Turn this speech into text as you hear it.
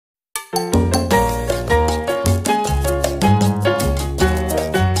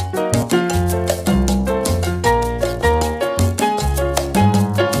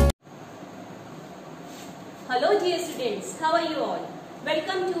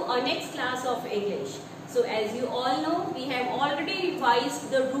to our next class of English. So as you all know, we have already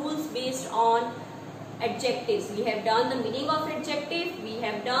revised the rules based on adjectives. We have done the meaning of adjective, we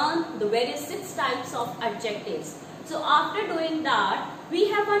have done the various 6 types of adjectives. So after doing that, we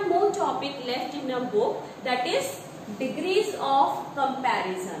have one more topic left in our book, that is degrees of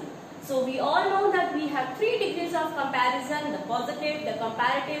comparison. So we all know that we have 3 degrees of comparison, the positive, the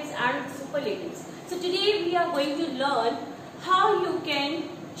comparatives and the superlatives. So today we are going to learn how you can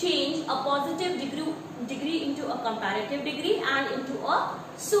change a positive degree into a comparative degree and into a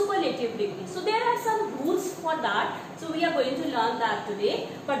superlative degree. So there are some rules for that. So we are going to learn that today.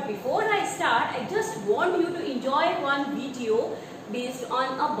 But before I start, I just want you to enjoy one video based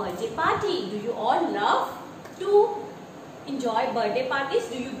on a birthday party. Do you all love to enjoy birthday parties?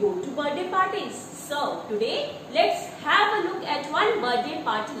 Do you go to birthday parties? So today let's have a look at one birthday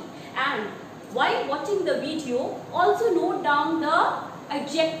party, and while watching the video also note down the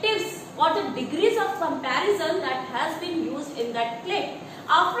adjectives or the degrees of comparison that has been used in that clip.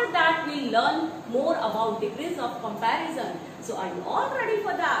 After that we'll learn more about degrees of comparison. So are you all ready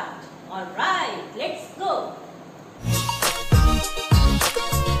for that? Alright, let's go.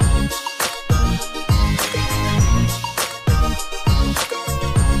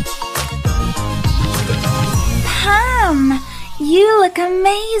 Pam, you look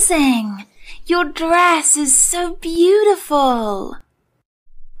amazing. Your dress is so beautiful.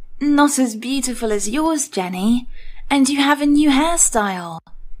 Not as beautiful as yours, Jenny. And you have a new hairstyle.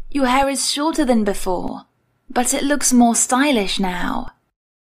 Your hair is shorter than before, but it looks more stylish now.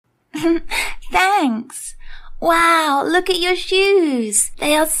 Thanks. Wow, look at your shoes.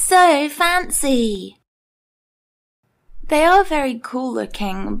 They are so fancy. They are very cool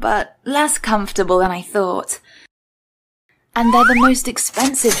looking, but less comfortable than I thought. And they're the most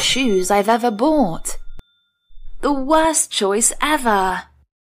expensive shoes I've ever bought. The worst choice ever.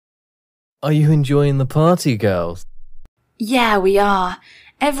 Are you enjoying the party, girls? Yeah, we are.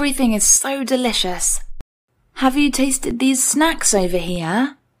 Everything is so delicious. Have you tasted these snacks over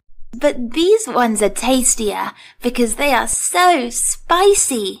here? But these ones are tastier because they are so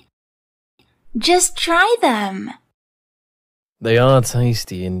spicy. Just try them. They are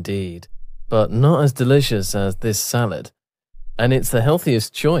tasty indeed, but not as delicious as this salad. And it's the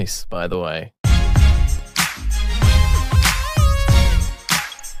healthiest choice, by the way.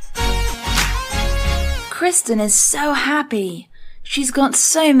 Kristen is so happy. She's got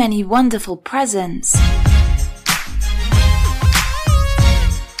so many wonderful presents.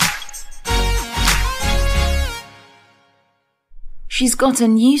 She's got a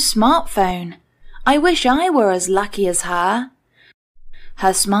new smartphone. I wish I were as lucky as her.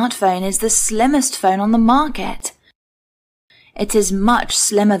 Her smartphone is the slimmest phone on the market. It is much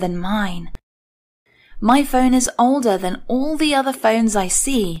slimmer than mine. My phone is older than all the other phones I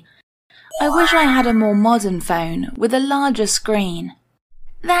see. I wish I had a more modern phone with a larger screen.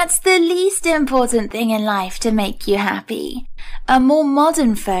 That's the least important thing in life to make you happy. A more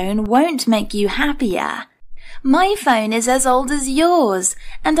modern phone won't make you happier. My phone is as old as yours,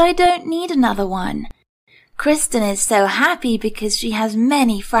 and I don't need another one. Kristen is so happy because she has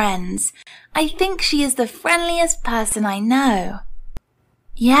many friends. I think she is the friendliest person I know.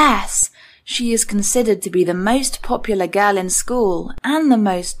 Yes, she is considered to be the most popular girl in school and the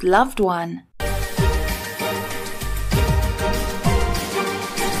most loved one.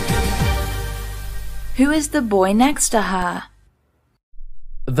 Who is the boy next to her?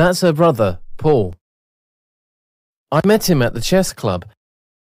 That's her brother, Paul. I met him at the chess club.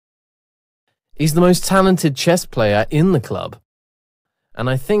 He's the most talented chess player in the club. And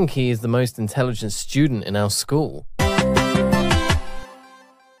I think he is the most intelligent student in our school.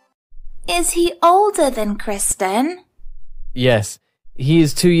 Is he older than Kristen? Yes, he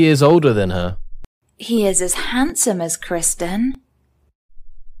is 2 years older than her. He is as handsome as Kristen.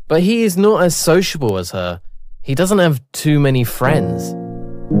 But he is not as sociable as her. He doesn't have too many friends.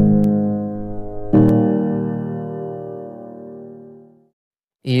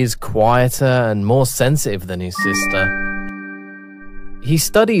 He is quieter and more sensitive than his sister. He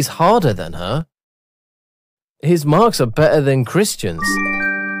studies harder than her. His marks are better than Christian's.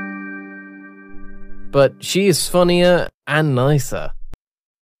 But she is funnier and nicer.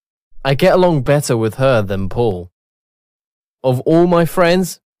 I get along better with her than Paul. Of all my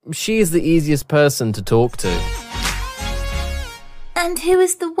friends, she is the easiest person to talk to. And who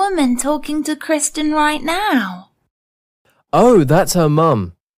is the woman talking to Kristen right now? Oh, that's her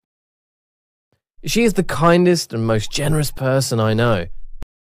mum. She is the kindest and most generous person I know.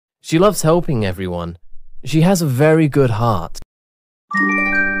 She loves helping everyone. She has a very good heart.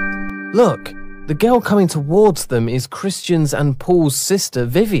 Look, The girl coming towards them is Christian's and Paul's sister,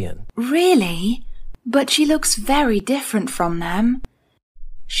 Vivian. Really? But she looks very different from them.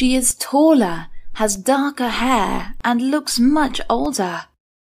 She is taller, has darker hair, and looks much older.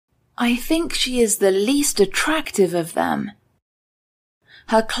 I think she is the least attractive of them.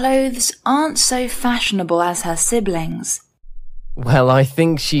 Her clothes aren't so fashionable as her siblings. Well, I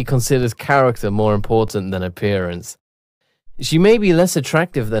think she considers character more important than appearance. She may be less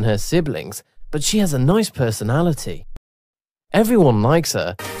attractive than her siblings, but she has a nice personality. Everyone likes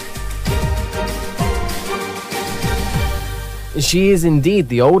her. She is indeed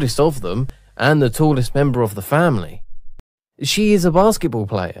the oldest of them and the tallest member of the family. She is a basketball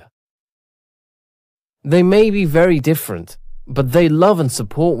player. They may be very different, but they love and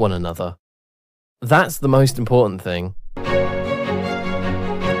support one another. That's the most important thing.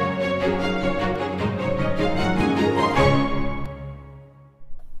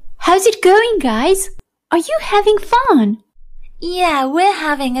 How's it going, guys? Are you having fun? Yeah, we're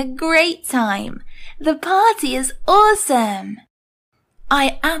having a great time. The party is awesome.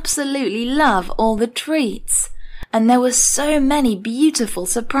 I absolutely love all the treats, and there were so many beautiful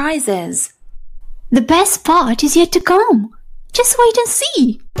surprises. The best part is yet to come. Just wait and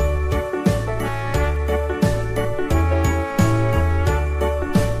see.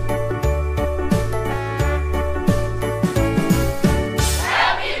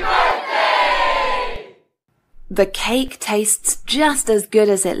 The cake tastes just as good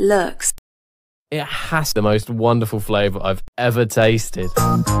as it looks. It has the most wonderful flavour I've ever tasted.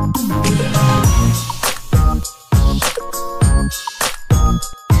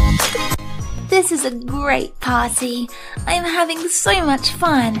 This is a great party. I'm having so much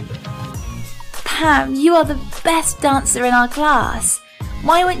fun. Pam, you are the best dancer in our class.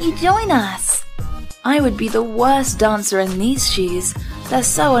 Why won't you join us? I would be the worst dancer in these shoes. They're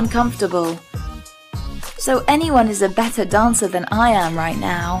so uncomfortable. So anyone is a better dancer than I am right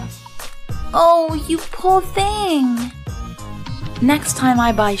now. Oh, you poor thing. Next time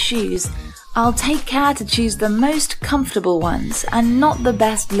I buy shoes, I'll take care to choose the most comfortable ones and not the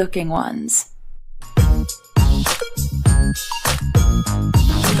best looking ones.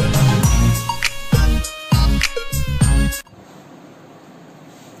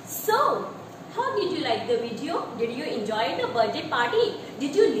 So, how did you like the video? Did you enjoy the birthday party?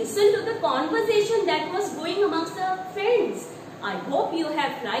 Did you listen to the conversation that was going amongst the friends? I hope you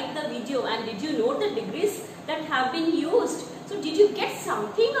have liked the video, and did you note the degrees that have been used? So did you get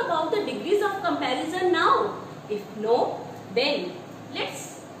something about the degrees of comparison now? If no, then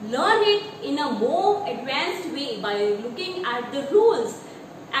let's learn it in a more advanced way by looking at the rules,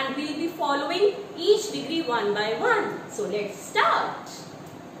 and we'll be following each degree one by one. So let's start.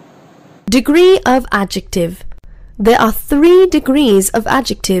 Degree of adjective. There are 3 degrees of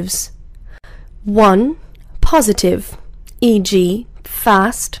adjectives. 1. Positive, e.g.,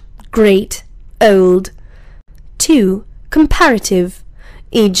 fast, great, old. 2. Comparative,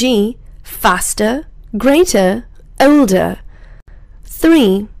 e.g., faster, greater, older.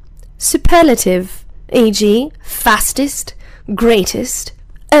 3. Superlative, e.g., fastest, greatest,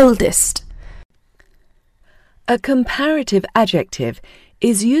 oldest. A comparative adjective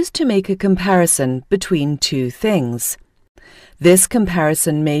is used to make a comparison between 2 things. This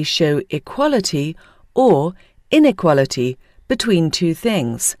comparison may show equality or inequality between 2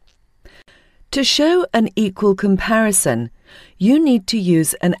 things. To show an equal comparison, you need to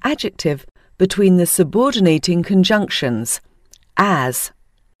use an adjective between the subordinating conjunctions, as.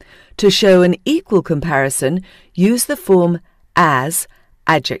 To show an equal comparison, use the form as,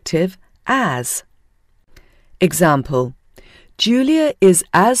 adjective, as. Example: Julia is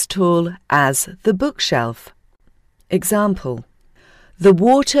as tall as the bookshelf. Example: the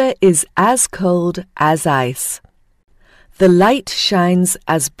water is as cold as ice. The light shines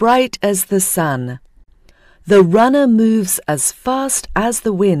as bright as the sun. The runner moves as fast as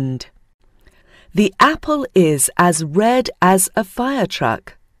the wind. The apple is as red as a fire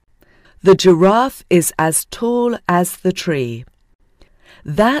truck. The giraffe is as tall as the tree.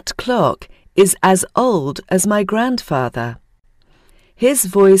 That clock is as old as my grandfather. His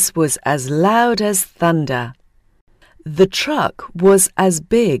voice was as loud as thunder. The truck was as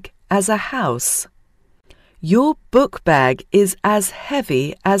big as a house. Your book bag is as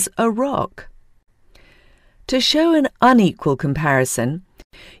heavy as a rock. To show an unequal comparison,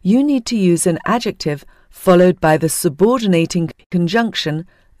 you need to use an adjective followed by the subordinating conjunction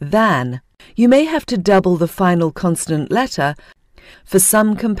than. You may have to double the final consonant letter for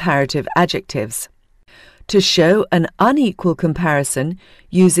some comparative adjectives. To show an unequal comparison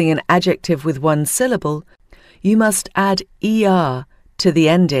using an adjective with 1 syllable, you must add er to the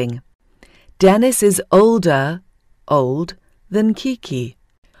ending. Dennis is older, old, than Kiki.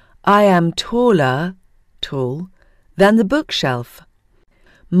 I am taller, tall, than the bookshelf.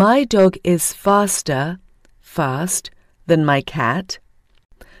 My dog is faster, fast, than my cat.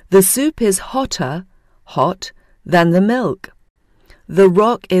 The soup is hotter, hot, than the milk. The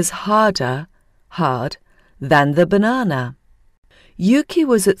rock is harder, hard, than the banana. Yuki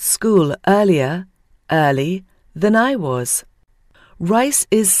was at school earlier, early, than I was. Rice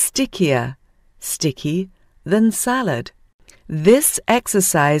is stickier, sticky, than salad. This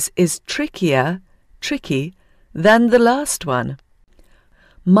exercise is trickier, tricky, than the last one.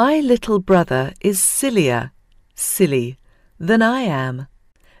 My little brother is sillier, silly, than I am.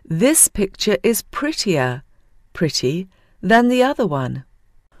 This picture is prettier, pretty, than the other one.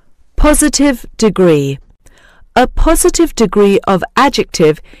 Positive degree. A positive degree of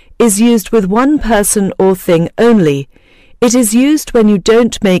adjective is used with one person or thing only. It is used when you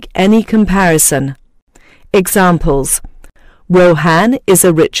don't make any comparison. Examples: Rohan is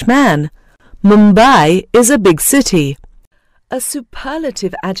a rich man. Mumbai is a big city. A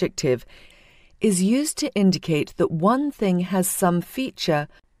superlative adjective is used to indicate that one thing has some feature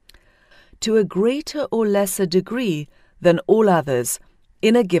to a greater or lesser degree than all others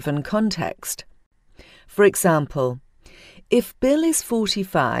in a given context. For example, if Bill is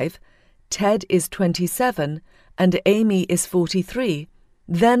 45, Ted is 27, and Amy is 43,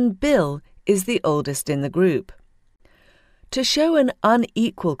 then Bill is the oldest in the group. To show an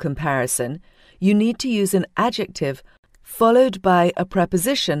unequal comparison, you need to use an adjective followed by a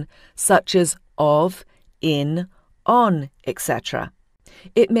preposition such as of, in, on, etc.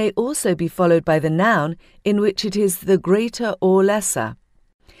 It may also be followed by the noun in which it is the greater or lesser.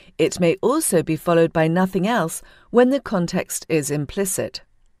 It may also be followed by nothing else when the context is implicit.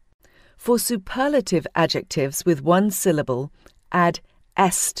 For superlative adjectives with one syllable, add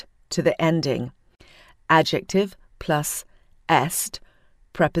est to the ending. Adjective plus est,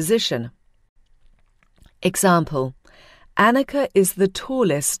 preposition. Example: Annika is the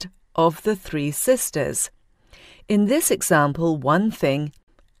tallest of the three sisters. In this example, one thing,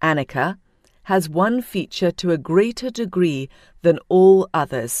 Annika, has one feature to a greater degree than all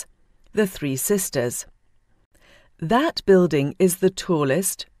others, the three sisters. That building is the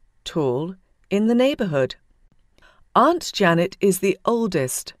tallest, tall, in the neighbourhood. Aunt Janet is the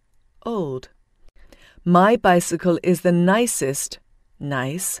oldest, old. My bicycle is the nicest,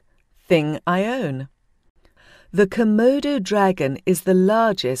 nice, thing I own. The Komodo dragon is the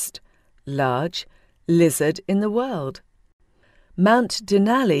largest, large, lizard in the world. Mount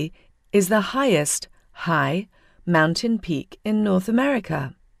Denali is the highest, high, mountain peak in North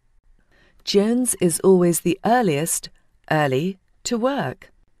America. Jones is always the earliest, early, to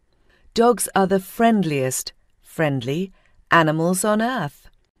work. Dogs are the friendliest, friendly, animals on earth.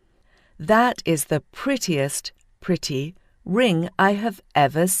 That is the prettiest, pretty, ring I have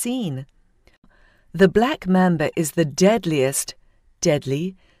ever seen. The black mamba is the deadliest,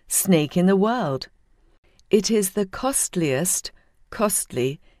 deadly, snake in the world. It is the costliest,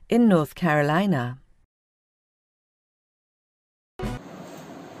 costly, in North Carolina.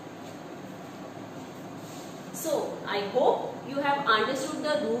 So, I hope you have understood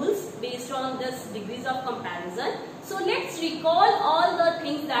the rules based on this degrees of comparison. So, let's recall all the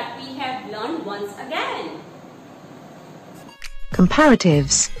things that we have learned once again.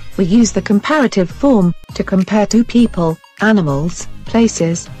 Comparatives. We use the comparative form to compare two people, animals,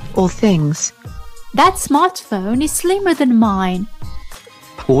 places, or things. That smartphone is slimmer than mine.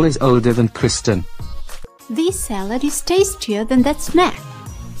 Paul is older than Kristen. This salad is tastier than that snack.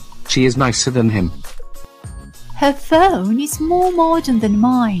 She is nicer than him. Her phone is more modern than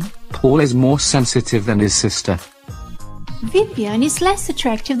mine. Paul is more sensitive than his sister. Vivian is less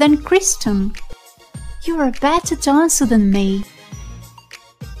attractive than Kristen. You are a better dancer than me.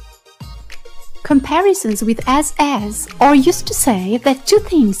 Comparisons with as are used to say that two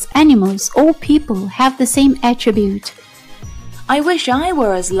things, animals or people, have the same attribute. I wish I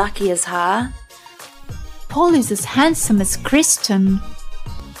were as lucky as her. Paul is as handsome as Kristen.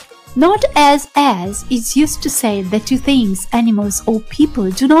 Not as is used to say that two things, animals or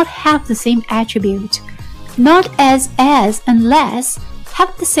people, do not have the same attribute. Not as and less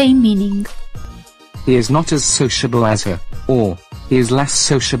have the same meaning. He is not as sociable as her, or he is less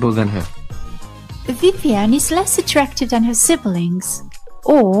sociable than her. Vivian is less attractive than her siblings,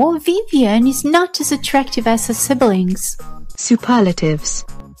 or Vivian is not as attractive as her siblings. Superlatives.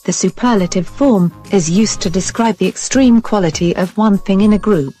 The superlative form is used to describe the extreme quality of one thing in a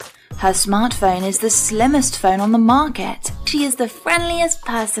group. Her smartphone is the slimmest phone on the market. She is the friendliest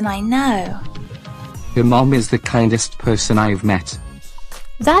person I know. Her mom is the kindest person I've met.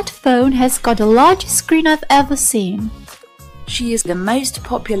 That phone has got the largest screen I've ever seen. She is the most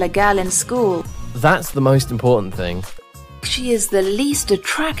popular girl in school. That's the most important thing. She is the least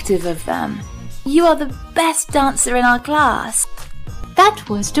attractive of them. You are the best dancer in our class. That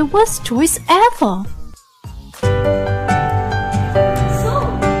was the worst choice ever. So,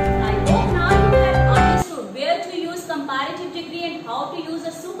 I hope now you have understood where to use comparative degree and how to use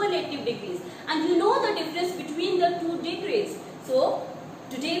the superlative degrees. And you know the difference between the two degrees. So,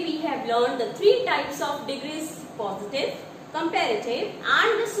 today we have learned the three types of degrees: positive, comparative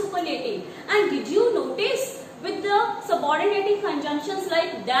and the superlative. And did you notice with the subordinating conjunctions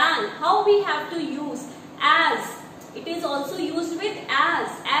like than, how we have to use as? It is also used with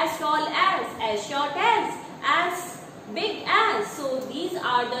as tall as short as big as. So these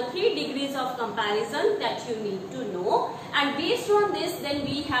are the three degrees of comparison that you need to know. And based on this, then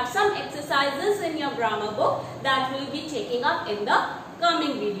we have some exercises in your grammar book that will be taking up in the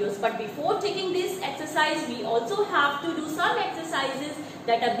coming videos. But before taking this exercise, we also have to do some exercises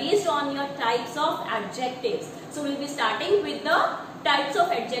that are based on your types of adjectives. So we'll be starting with the types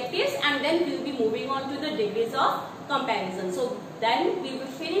of adjectives and then we'll be moving on to the degrees of comparison. So then we will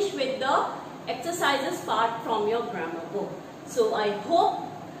finish with the exercises part from your grammar book. So I hope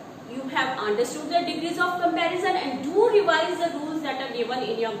you have understood the degrees of comparison and do revise the rules that are given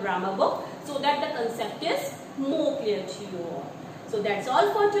in your grammar book so that the concept is more clear to you all. So that's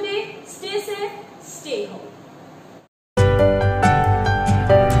all for today. Stay safe, stay home.